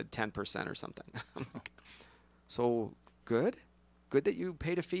think she said 10% or something. So good? Good that you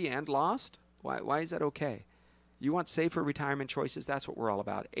paid a fee and lost? Why is that okay? You want safer retirement choices? That's what we're all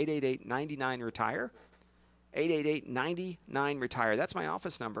about. 888-99-RETIRE. 888-99-RETIRE. That's my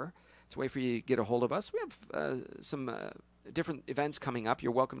office number. It's a way for you to get a hold of us. We have some different events coming up.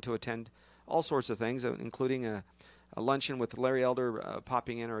 You're welcome to attend all sorts of things, including a luncheon with Larry Elder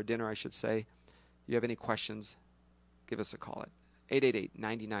popping in, or a dinner, I should say. You have any questions, give us a call at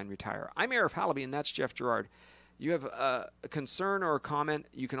 888-99-RETIRE. I'm Arif Halaby, and that's Jeff Gerard. You have a concern or a comment,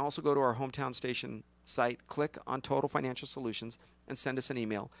 you can also go to our hometown station site, click on Total Financial Solutions, and send us an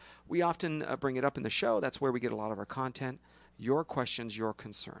email. We often bring it up in the show. That's where we get a lot of our content, your questions, your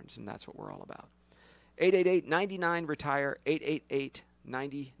concerns, and that's what we're all about. 888-99-RETIRE,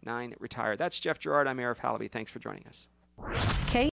 888-99-RETIRE. That's Jeff Gerard. I'm Arif Halaby. Thanks for joining us.